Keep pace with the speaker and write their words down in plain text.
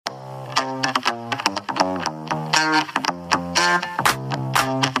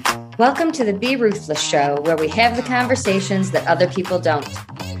Welcome to the Be Ruthless Show, where we have the conversations that other people don't,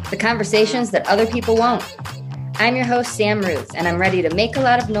 the conversations that other people won't. I'm your host, Sam Ruth, and I'm ready to make a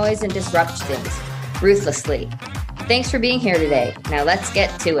lot of noise and disrupt things, ruthlessly. Thanks for being here today. Now let's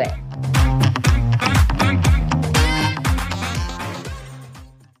get to it.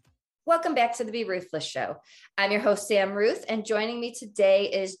 Welcome back to the Be Ruthless Show. I'm your host, Sam Ruth, and joining me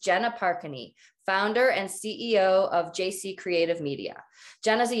today is Jenna Parkany, founder and CEO of JC Creative Media.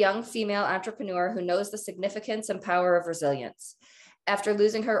 Jenna's a young female entrepreneur who knows the significance and power of resilience. After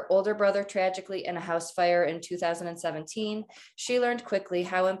losing her older brother tragically in a house fire in 2017, she learned quickly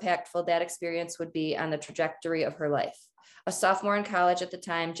how impactful that experience would be on the trajectory of her life. A sophomore in college at the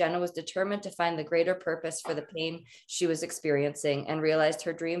time, Jenna was determined to find the greater purpose for the pain she was experiencing and realized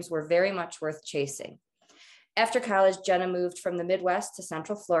her dreams were very much worth chasing. After college, Jenna moved from the Midwest to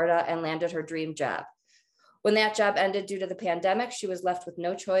Central Florida and landed her dream job. When that job ended due to the pandemic, she was left with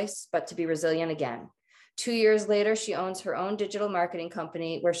no choice but to be resilient again. 2 years later, she owns her own digital marketing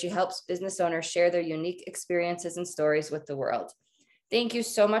company where she helps business owners share their unique experiences and stories with the world. Thank you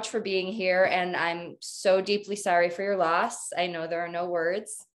so much for being here, and I'm so deeply sorry for your loss. I know there are no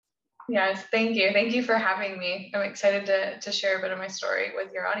words. Yes, thank you. Thank you for having me. I'm excited to share a bit of my story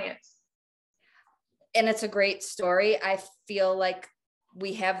with your audience. And it's a great story. I feel like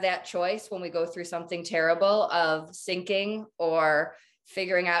we have that choice when we go through something terrible of sinking or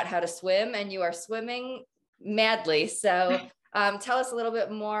figuring out how to swim, and you are swimming madly. So tell us a little bit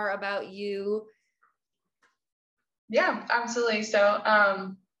more about you. Yeah, absolutely.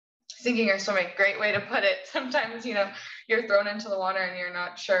 So sinking or swimming, great way to put it. Sometimes, you're thrown into the water and you're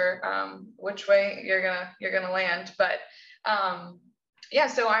not sure which way you're gonna land. But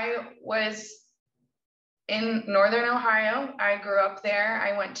so I was in Northern Ohio. I grew up there.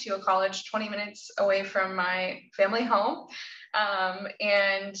 I went to a college 20 minutes away from my family home.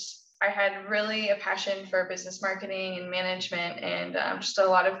 And I had really a passion for business marketing and management, and just a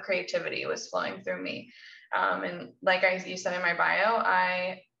lot of creativity was flowing through me. And like you said in my bio,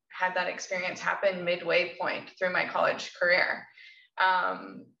 I had that experience happen midway point through my college career.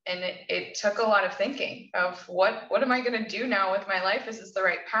 And it took a lot of thinking of what am I going to do now with my life? Is this the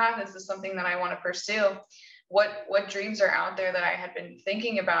right path? Is this something that I want to pursue? What dreams are out there that I had been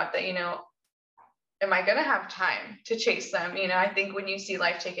thinking about that, am I going to have time to chase them? I think when you see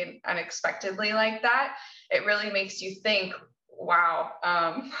life taken unexpectedly like that, it really makes you think, wow,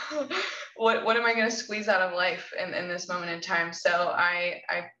 what am I going to squeeze out of life in this moment in time? So I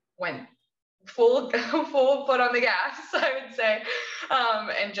went full foot on the gas, I would say,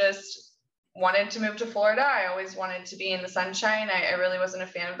 and just wanted to move to Florida. I always wanted to be in the sunshine. I really wasn't a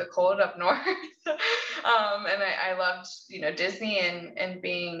fan of the cold up north. And I loved, Disney and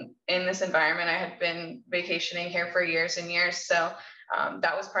being in this environment. I had been vacationing here for years and years. So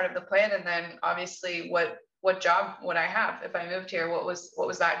that was part of the plan. And then obviously what job would I have if I moved here? What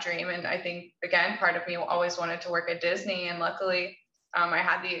was that dream? And I think, again, part of me always wanted to work at Disney. And luckily I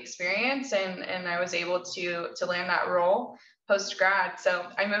had the experience and I was able to land that role post grad. So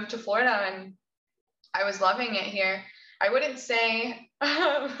I moved to Florida and I was loving it here. I wouldn't say,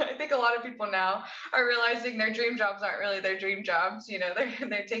 I think a lot of people now are realizing their dream jobs aren't really their dream jobs.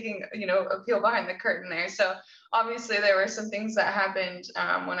 They're taking, a peel behind the curtain there. So obviously there were some things that happened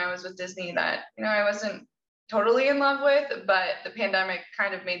when I was with Disney that, I wasn't totally in love with, but the pandemic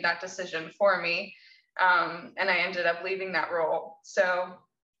kind of made that decision for me. And I ended up leaving that role. So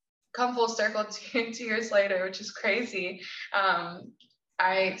come full circle 2 years later, which is crazy.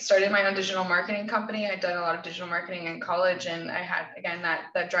 I started my own digital marketing company. I'd done a lot of digital marketing in college, and I had, again,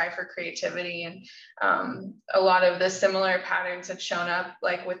 that drive for creativity, and a lot of the similar patterns had shown up,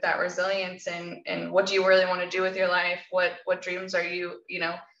 like with that resilience and what do you really want to do with your life? What dreams are you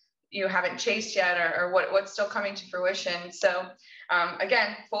haven't chased yet, or what's still coming to fruition? So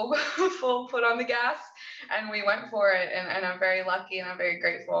again, full foot on the gas, and we went for it. And I'm very lucky and I'm very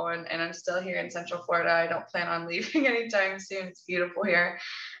grateful. And I'm still here in Central Florida. I don't plan on leaving anytime soon. It's beautiful here.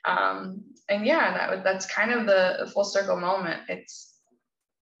 And yeah, that's kind of the full circle moment.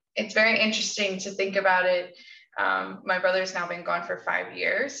 It's very interesting to think about it. My brother's now been gone for 5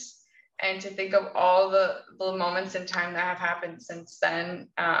 years. And to think of all the moments in time that have happened since then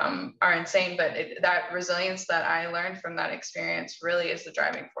are insane. But that resilience that I learned from that experience really is the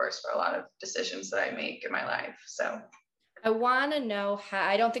driving force for a lot of decisions that I make in my life. So I want to know how,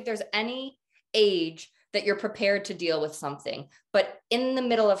 I don't think there's any age that you're prepared to deal with something, but in the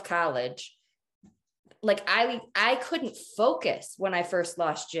middle of college, like I couldn't focus when I first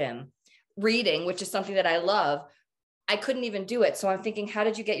lost Jim. Reading, which is something that I love, I couldn't even do it. So I'm thinking, how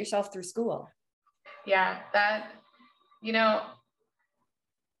did you get yourself through school? Yeah, that,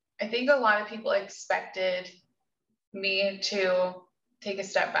 I think a lot of people expected me to take a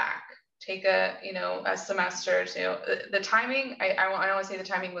step back, take a, a semester, the timing, I don't want to say the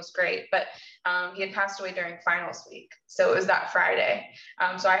timing was great, but he had passed away during finals week. So it was that Friday.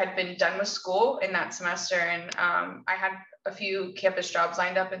 So I had been done with school in that semester, and I had a few campus jobs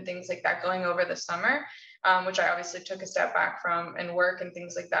lined up and things like that going over the summer, which I obviously took a step back from, and work and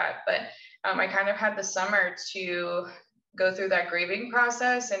things like that. But I kind of had the summer to go through that grieving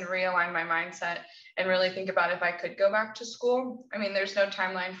process and realign my mindset and really think about if I could go back to school. I mean, there's no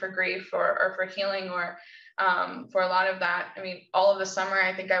timeline for grief or for healing or for a lot of that. I mean, all of the summer,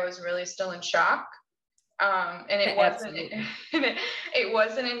 I think I was really still in shock. And it wasn't, it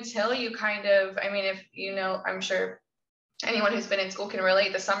wasn't until you kind of, I mean, if I'm sure anyone who's been in school can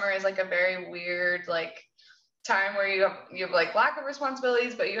relate. The summer is like a very weird, like, time where you have like lack of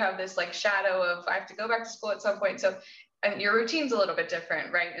responsibilities, but you have this like shadow of, I have to go back to school at some point. So, and your routine's a little bit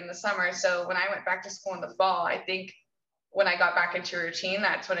different, right, in the summer. So when I went back to school in the fall, I think when I got back into routine,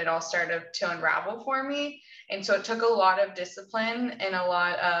 that's when it all started to unravel for me. And so it took a lot of discipline and a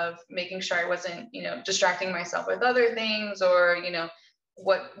lot of making sure I wasn't, distracting myself with other things, or,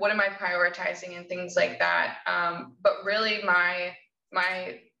 what am I prioritizing and things like that. But really my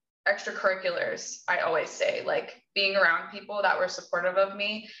extracurriculars, I always say, like being around people that were supportive of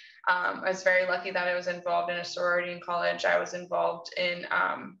me. I was very lucky that I was involved in a sorority in college. I was involved in,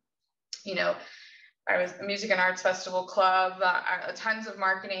 I was a music and arts festival club, tons of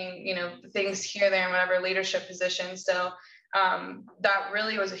marketing, things here, there, and whatever, leadership positions. So that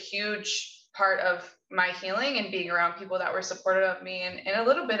really was a huge part of my healing, and being around people that were supportive of me, and a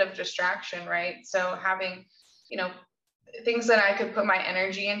little bit of distraction, right? So having, things that I could put my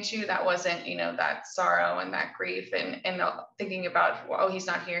energy into that wasn't, that sorrow and that grief and thinking about, well, oh, he's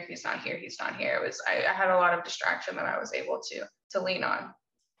not here. It was, I had a lot of distraction that I was able to lean on.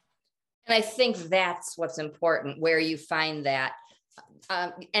 And I think that's what's important, where you find that.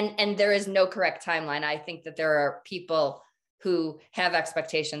 And there is no correct timeline. I think that there are people who have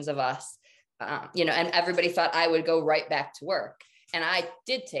expectations of us, and everybody thought I would go right back to work. And I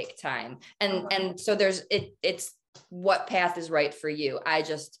did take time. And so it's what path is right for you. I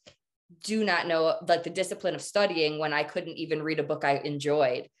just do not know, like, the discipline of studying when I couldn't even read a book I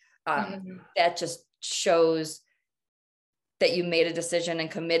enjoyed. That just shows that you made a decision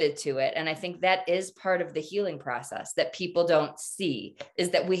and committed to it. And I think that is part of the healing process that people don't see,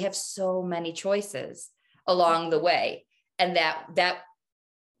 is that we have so many choices along the way, and that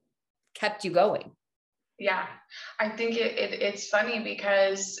kept you going. Yeah, I think it's funny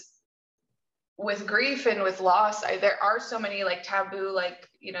because with grief and with loss, there are so many like taboo, like,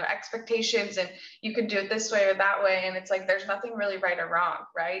 expectations, and you can do it this way or that way. And it's like, there's nothing really right or wrong.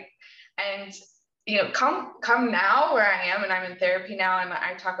 Right. And, come now where I am, and I'm in therapy now, and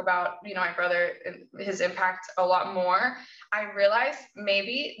I talk about, my brother and his impact a lot more. I realized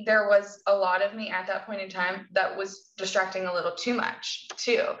maybe there was a lot of me at that point in time that was distracting a little too much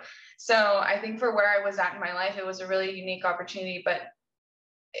too. So I think for where I was at in my life, it was a really unique opportunity, but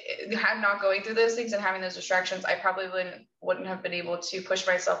had not going through those things and having those distractions, I probably wouldn't have been able to push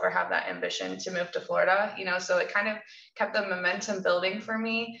myself or have that ambition to move to Florida, so it kind of kept the momentum building for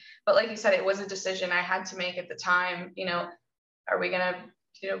me. But like you said, it was a decision I had to make at the time. Are we going to,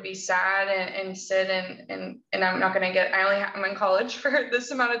 be sad and sit and I'm not going to I'm in college for this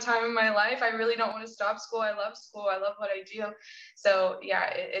amount of time in my life. I really don't want to stop school. I love school. I love what I do. So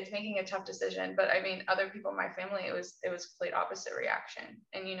yeah, it's making a tough decision. But I mean, other people in my family, it was complete opposite reaction.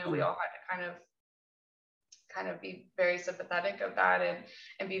 And, we all had to kind of be very sympathetic of that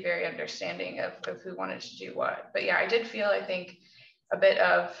and be very understanding of who wanted to do what. But yeah, I did feel, I think, a bit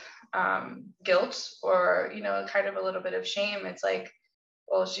of guilt or, kind of a little bit of shame. It's like,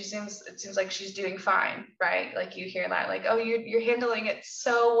 well, it seems like she's doing fine, right? Like you hear that, like, oh, you're handling it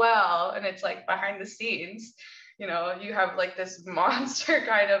so well. And it's like behind the scenes, you have like this monster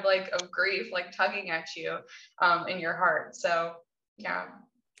kind of like of grief, like tugging at you in your heart. So yeah.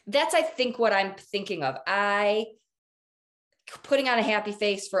 That's, I think, what I'm thinking of. Putting on a happy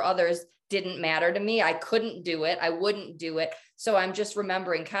face for others didn't matter to me. I couldn't do it. I wouldn't do it. So I'm just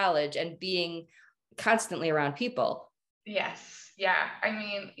remembering college and being constantly around people. Yes. Yeah. I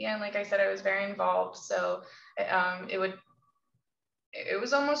mean, yeah. And like I said, I was very involved. So it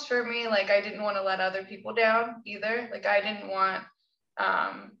was almost for me, like, I didn't want to let other people down either. Like, I didn't want,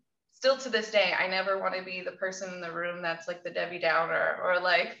 still to this day, I never want to be the person in the room that's like the Debbie Downer, or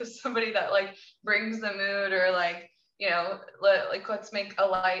like somebody that like brings the mood, or like, let's make a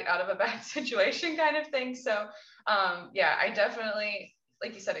light out of a bad situation kind of thing. So yeah, I definitely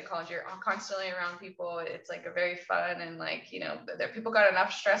like you said, in college, you're constantly around people. It's like a very fun and like, you know, people got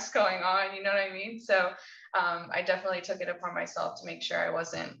enough stress going on, you know what I mean? So I definitely took it upon myself to make sure I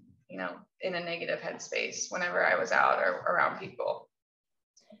wasn't, you know, in a negative headspace whenever I was out or around people.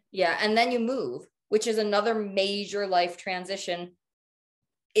 Yeah. And then you move, which is another major life transition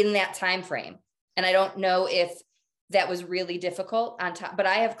in that time frame. And I don't know if that was really difficult on top, but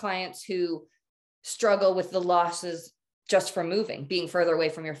I have clients who struggle with the losses just from moving, being further away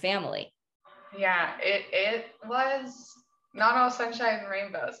from your family. Yeah, it was not all sunshine and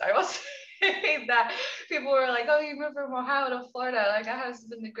rainbows. I will say that people were like, oh, you moved from Ohio to Florida. Like, that has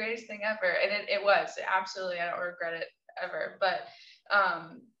been the greatest thing ever. And it was absolutely, I don't regret it ever. But,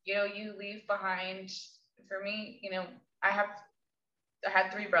 you know, you leave behind, for me, you know, I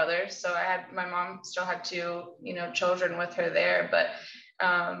had 3 brothers. So my mom still had 2, you know, children with her there. But,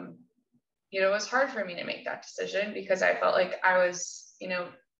 you know, it was hard for me to make that decision because I felt like I was, you know,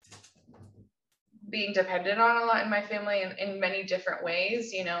 being dependent on a lot in my family in many different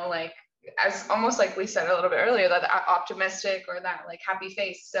ways, you know, like as almost like we said a little bit earlier, that optimistic or that like happy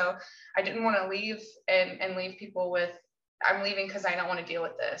face. So I didn't want to leave and leave people with, I'm leaving because I don't want to deal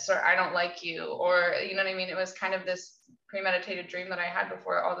with this, or I don't like you, or, you know what I mean? It was kind of this premeditated dream that I had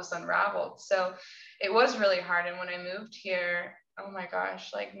before all this unraveled. So it was really hard. And when I moved here, oh my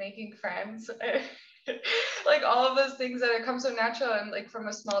gosh, like making friends, like all of those things that come so natural and like from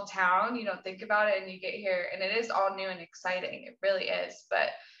a small town, you don't think about it and you get here and it is all new and exciting. It really is. But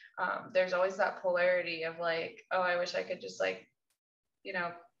there's always that polarity of like, oh, I wish I could just like, you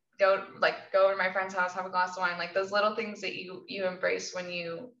know, go to my friend's house, have a glass of wine, like those little things that you embrace when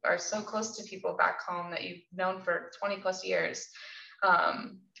you are so close to people back home that you've known for 20 plus years.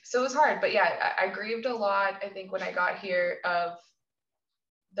 So it was hard, but yeah, I grieved a lot. I think when I got here of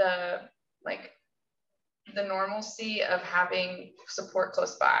the normalcy of having support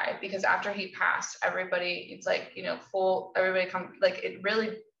close by, because after he passed, everybody, it's like, you know, everybody come, like it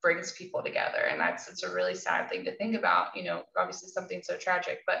really brings people together. And it's a really sad thing to think about, you know, obviously something so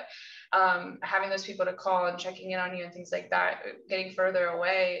tragic, but having those people to call and checking in on you and things like that, getting further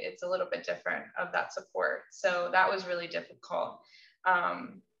away, it's a little bit different of that support. So that was really difficult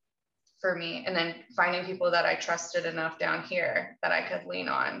for me. And then finding people that I trusted enough down here that I could lean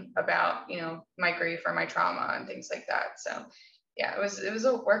on about, you know, my grief or my trauma and things like that. So yeah, it was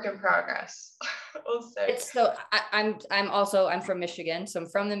a work in progress. We'll say. It's so I'm from Michigan. So I'm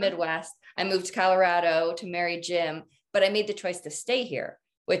from the Midwest. I moved to Colorado to marry Jim, but I made the choice to stay here,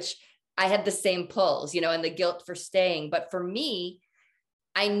 which I had the same pulls, you know, and the guilt for staying. But for me,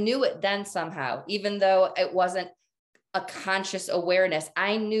 I knew it then somehow, even though it wasn't a conscious awareness.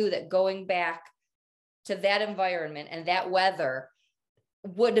 I knew that going back to that environment and that weather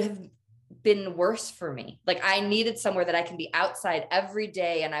would have been worse for me. Like I needed somewhere that I can be outside every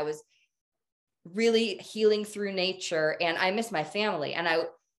day. And I was really healing through nature and I miss my family. And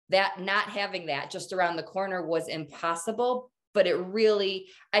that not having that just around the corner was impossible, but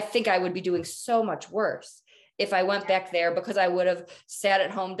I think I would be doing so much worse if I went back there, because I would have sat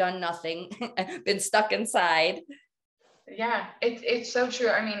at home, done nothing, been stuck inside. Yeah, it's so true.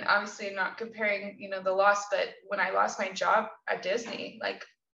 I mean, obviously I'm not comparing, you know, the loss, but when I lost my job at Disney, like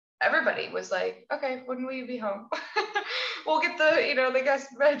everybody was like, okay, when will you be home? We'll get the, you know, the guest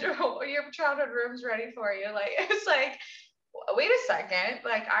bedroom, your childhood rooms ready for you. Like, it's like, wait a second,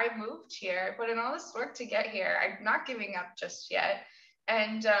 like I moved here, I put in all this work to get here. I'm not giving up just yet.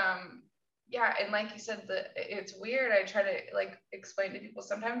 And yeah, and like you said, it's weird. I try to like explain to people.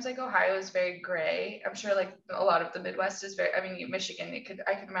 Sometimes like Ohio is very gray. I'm sure like a lot of the Midwest is very. I mean, Michigan,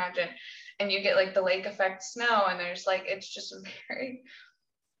 I can imagine, and you get like the lake effect snow, and there's like it's just very,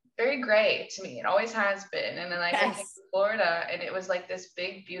 very gray to me. It always has been. And then like I came to Florida, and it was like this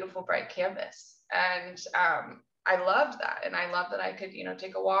big, beautiful, bright canvas, and I loved that, and I loved that I could, you know,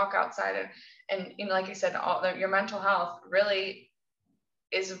 take a walk outside, and you know, like I said, your mental health really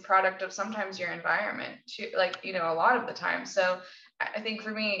is a product of sometimes your environment too, like, you know, a lot of the time. So I think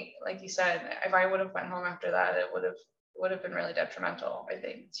for me, like you said, if I would have went home after that, it would have been really detrimental, I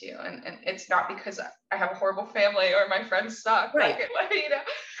think too. And it's not because I have a horrible family or my friends suck, right? Like, you know,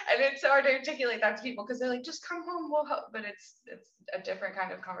 and it's hard to articulate that to people because they're like, just come home, we'll help. But it's a different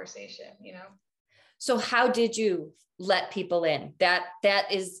kind of conversation, you know? So how did you let people in? That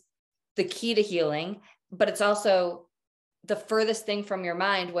is the key to healing, but it's also the furthest thing from your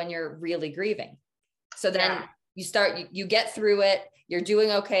mind when you're really grieving. So then you get through it, you're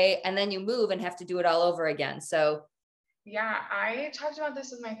doing okay. And then you move and have to do it all over again. So Yeah, I talked about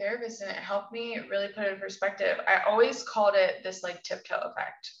this with my therapist and it helped me really put it in perspective. I always called it this like tiptoe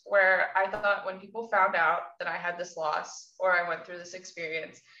effect, where I thought when people found out that I had this loss or I went through this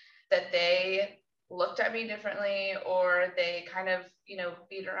experience, that they looked at me differently, or they kind of,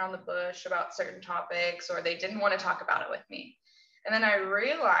 beat around the bush about certain topics, or they didn't want to talk about it with me. And then I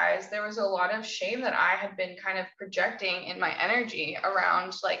realized there was a lot of shame that I had been kind of projecting in my energy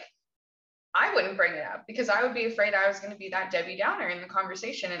around, like, I wouldn't bring it up because I would be afraid I was going to be that Debbie Downer in the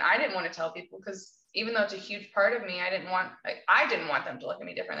conversation. And I didn't want to tell people, because even though it's a huge part of me, I didn't want them to look at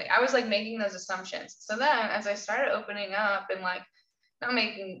me differently. I was like making those assumptions. So then as I started opening up and like not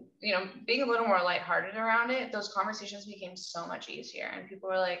making, being a little more lighthearted around it, those conversations became so much easier. And people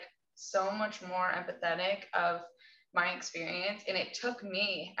were like so much more empathetic of my experience. And it took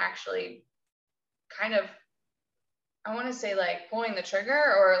me actually kind of, I want to say, like pulling the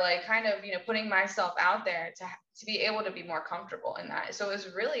trigger, or like kind of, putting myself out there to be able to be more comfortable in that. So it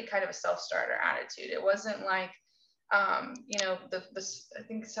was really kind of a self-starter attitude. It wasn't like, I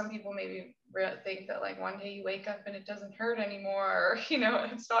think some people maybe think that like one day you wake up and it doesn't hurt anymore, or,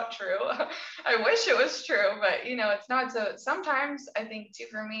 it's not true. I wish it was true, but, it's not. So sometimes I think too,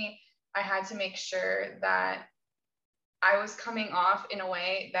 for me, I had to make sure that I was coming off in a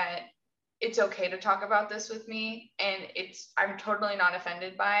way that it's okay to talk about this with me. And I'm totally not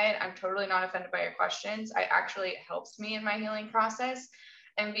offended by it. I'm totally not offended by your questions. It helps me in my healing process,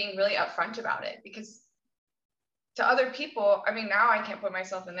 and being really upfront about it, because to other people, I mean, now I can't put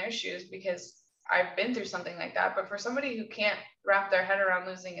myself in their shoes because I've been through something like that. But for somebody who can't wrap their head around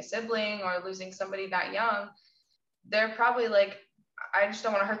losing a sibling or losing somebody that young, they're probably like, I just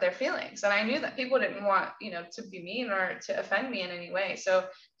don't want to hurt their feelings. And I knew that people didn't want, to be mean or to offend me in any way. So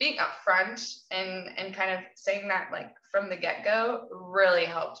being upfront and kind of saying that like from the get-go really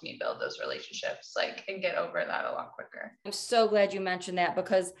helped me build those relationships, like, and get over that a lot quicker. I'm so glad you mentioned that,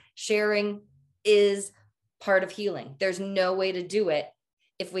 because sharing is part of healing. There's no way to do it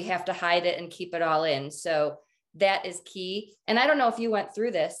if we have to hide it and keep it all in. So that is key. And I don't know if you went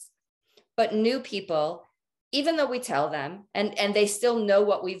through this, but new people, even though we tell them and they still know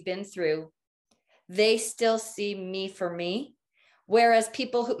what we've been through, they still see me for me. Whereas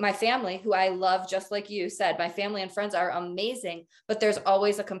people my family, who I love, just like you said, my family and friends are amazing, but there's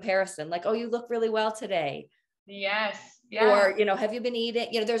always a comparison. Like, oh, you look really well today. Yes. Yeah. Or, have you been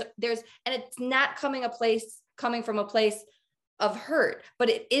eating? There's, and it's not coming from a place of hurt, but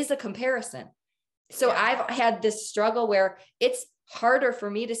it is a comparison. So yeah. I've had this struggle where it's harder for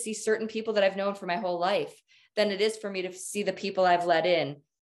me to see certain people that I've known for my whole life than it is for me to see the people I've let in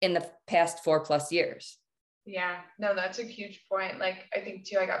the past 4+ years. Yeah, no, that's a huge point. Like, I think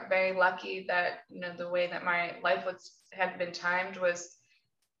too, I got very lucky that, the way that my life had been timed was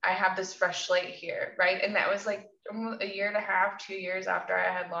I have this fresh slate here, right? And that was like almost 1.5 years, 2 years after I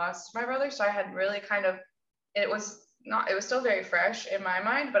had lost my brother. So I had really it was still very fresh in my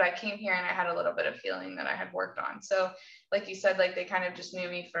mind, but I came here and I had a little bit of healing that I had worked on. So like you said, like they kind of just knew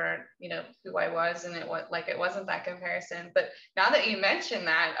me for, who I was, and it wasn't that comparison. But now that you mention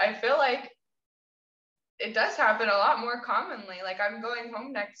that, I feel like it does happen a lot more commonly. Like, I'm going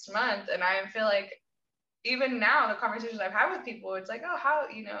home next month, and I feel like even now the conversations I've had with people, it's like, oh, how,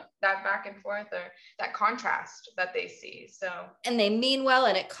 that back and forth, or that contrast that they see. So, and they mean well,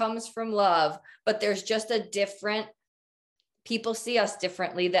 and it comes from love, but there's just people see us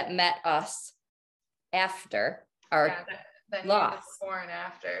differently that met us after our loss. Before and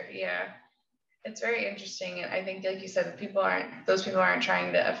after. Yeah. It's very interesting. And I think, like you said, those people aren't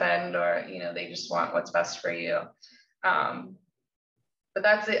trying to offend, or, they just want what's best for you. But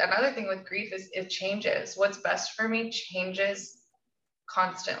that's it. Another thing with grief is it changes. What's best for me changes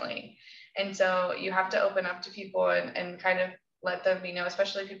constantly. And so you have to open up to people and kind of let them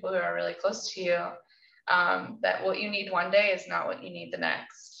especially people who are really close to you, that what you need one day is not what you need the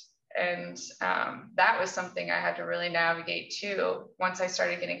next. And that was something I had to really navigate too, once I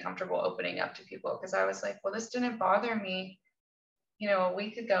started getting comfortable opening up to people, because I was like, well, this didn't bother me, a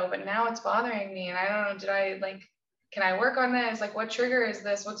week ago, but now it's bothering me. And I don't know, can I work on this? Like, what trigger is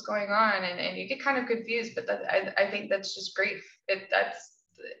this? What's going on? And you get kind of confused, but I think that's just grief.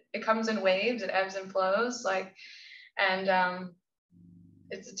 It comes in waves, it ebbs and flows,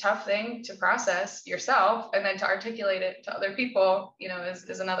 it's a tough thing to process yourself, and then to articulate it to other people,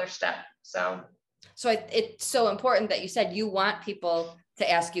 is another step. So it's so important that you said you want people to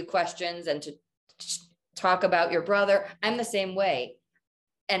ask you questions and to talk about your brother. I'm the same way.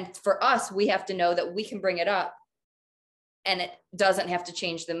 And for us, we have to know that we can bring it up and it doesn't have to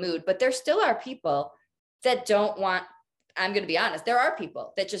change the mood, but there still are people that don't want, I'm going to be honest. There are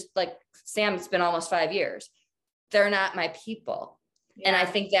people that just, like Sam, it's been almost 5 years. they're not my people. Yeah. And I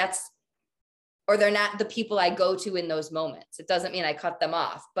think or they're not the people I go to in those moments. It doesn't mean I cut them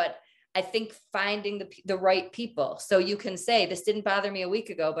off, but I think finding the right people. So you can say, this didn't bother me a week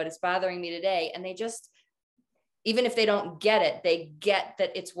ago, but it's bothering me today. And they just, even if they don't get it, they get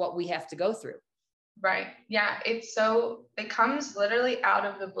that it's what we have to go through. Right. Yeah. It comes literally out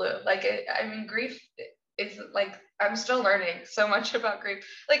of the blue. Like, grief is like, I'm still learning so much about grief.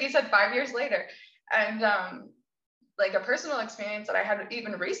 Like you said, 5 years later. And, like a personal experience that I had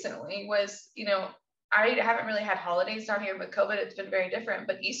even recently was, I haven't really had holidays down here with COVID. It's been very different,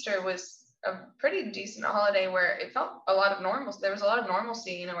 but Easter was a pretty decent holiday where it felt a lot of normalcy. There was a lot of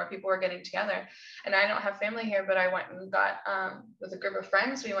normalcy, where people were getting together. And I don't have family here, but I went and got, with a group of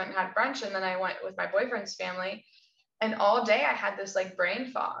friends, we went and had brunch, and then I went with my boyfriend's family. And all day I had this like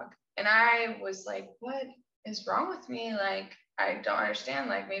brain fog. And I was like, what is wrong with me? Like, I don't understand.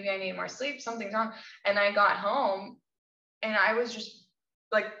 Like, maybe I need more sleep, something's wrong. And I got home and I was just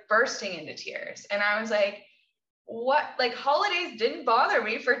like bursting into tears. And I was like, what? Like, holidays didn't bother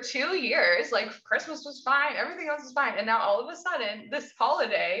me for 2 years. Like, Christmas was fine. Everything else was fine. And now all of a sudden, this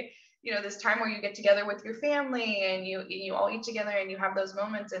holiday, this time where you get together with your family and you all eat together and you have those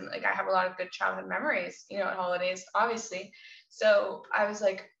moments. And like, I have a lot of good childhood memories, at holidays, obviously. So I was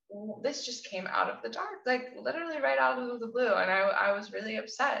like, this just came out of the dark, like literally right out of the blue. And I was really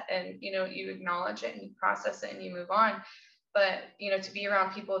upset. And, you acknowledge it and you process it and you move on. But, to be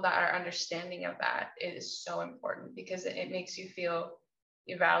around people that are understanding of that is so important, because it makes you feel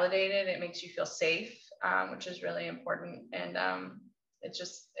validated. It makes you feel safe, which is really important. And it's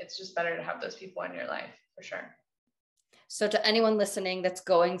just better to have those people in your life, for sure. So to anyone listening that's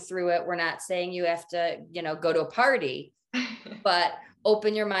going through it, we're not saying you have to, go to a party, but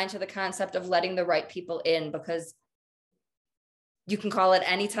open your mind to the concept of letting the right people in, because you can call it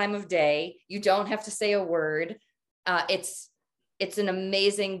any time of day. You don't have to say a word. It's an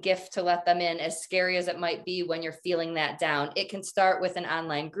amazing gift to let them in, as scary as it might be when you're feeling that down. It can start with an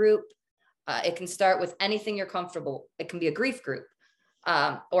online group. It can start with anything you're comfortable. It can be a grief group,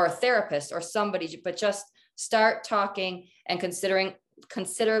 or a therapist or somebody, but just start talking and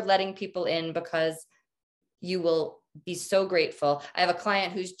consider letting people in, because you will be so grateful. I have a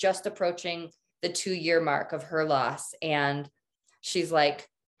client who's just approaching the 2-year mark of her loss. And she's like,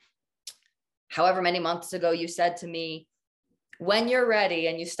 however many months ago you said to me, when you're ready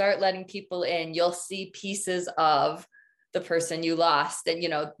and you start letting people in, you'll see pieces of the person you lost. And,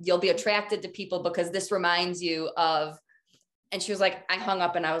 you'll be attracted to people because this reminds you of, and she was like, I hung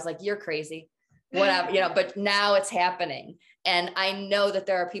up and I was like, you're crazy, whatever, but now it's happening. And I know that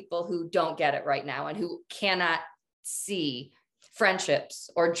there are people who don't get it right now and who cannot see friendships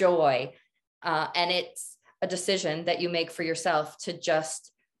or joy. And it's a decision that you make for yourself to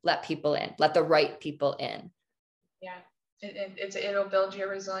just let people in, let the right people in. Yeah. It'll build your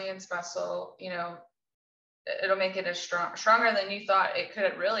resilience muscle, it'll make it stronger than you thought it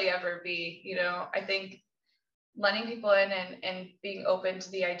could really ever be. I think letting people in and being open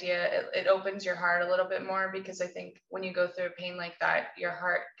to the idea, it opens your heart a little bit more, because I think when you go through a pain like that, your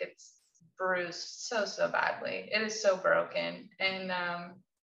heart gets bruised so badly. It is so broken. And,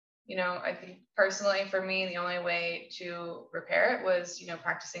 I think personally for me, the only way to repair it was,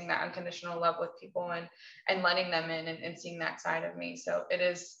 practicing that unconditional love with people and letting them in and seeing that side of me. So it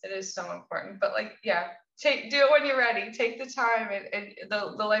is so important. But like, yeah, do it when you're ready. Take the time, and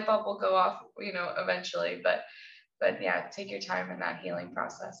the light bulb will go off, eventually. But yeah, take your time in that healing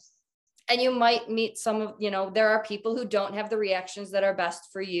process. And you might meet some of, there are people who don't have the reactions that are best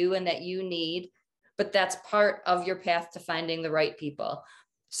for you and that you need, but that's part of your path to finding the right people.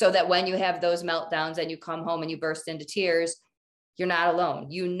 So that when you have those meltdowns and you come home and you burst into tears, you're not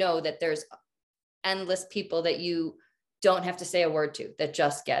alone. You know that there's endless people that you don't have to say a word to, that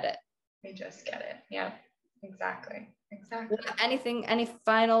just get it. They just get it. Yeah, exactly. Any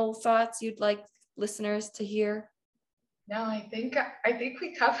final thoughts you'd like listeners to hear? No, I think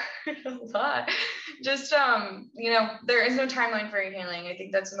we covered a lot. Just, there is no timeline for your healing. I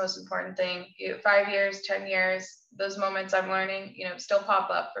think that's the most important thing. 5 years, 10 years, those moments I'm learning, still pop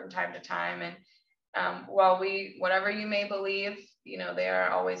up from time to time. And whatever you may believe, they are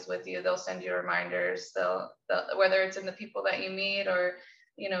always with you. They'll send you reminders. They'll whether it's in the people that you meet or,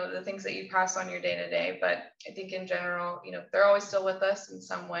 the things that you pass on your day to day. But I think in general, they're always still with us in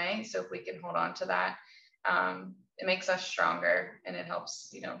some way. So if we can hold on to that, it makes us stronger, and it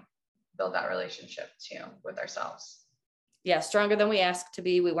helps, build that relationship too with ourselves. Yeah. Stronger than we asked to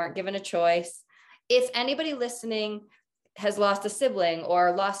be. We weren't given a choice. If anybody listening has lost a sibling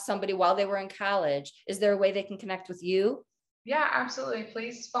or lost somebody while they were in college, is there a way they can connect with you? Yeah, absolutely.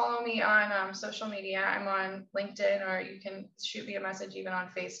 Please follow me on social media. I'm on LinkedIn, or you can shoot me a message even on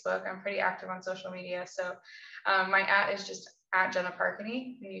Facebook. I'm pretty active on social media. So my @ is just @Jenna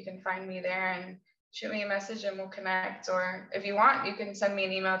Parkany, and you can find me there and shoot me a message and we'll connect. Or if you want, you can send me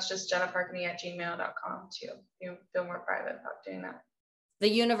an email. It's just jennaparkany@gmail.com too. You feel more private about doing that. The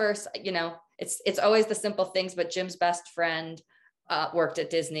universe, it's always the simple things, but Jim's best friend worked at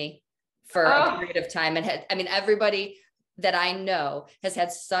Disney for a period of time. And everybody that I know has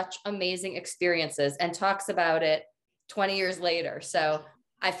had such amazing experiences and talks about it 20 years later. So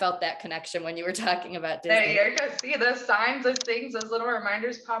I felt that connection when you were talking about Disney. There you go. See, the signs of things, those little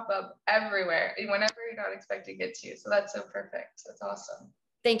reminders pop up everywhere, whenever you're not expecting it to. So that's so perfect. That's awesome.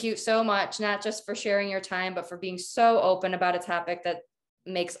 Thank you so much, not just for sharing your time, but for being so open about a topic that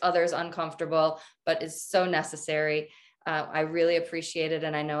makes others uncomfortable, but is so necessary. I really appreciate it.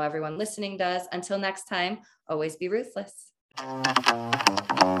 And I know everyone listening does. Until next time, always be ruthless.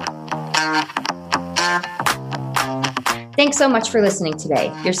 Thanks so much for listening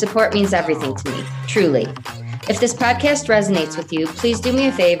today. Your support means everything to me, truly. If this podcast resonates with you, please do me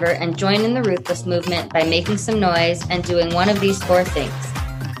a favor and join in the Ruthless movement by making some noise and doing one of these 4 things.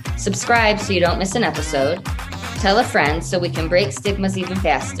 Subscribe so you don't miss an episode. Tell a friend so we can break stigmas even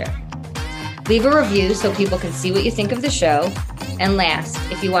faster. Leave a review so people can see what you think of the show. And last,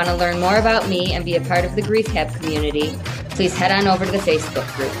 if you want to learn more about me and be a part of the Grief Hab community, please head on over to the Facebook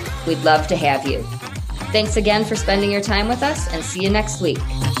group. We'd love to have you. Thanks again for spending your time with us, and see you next week.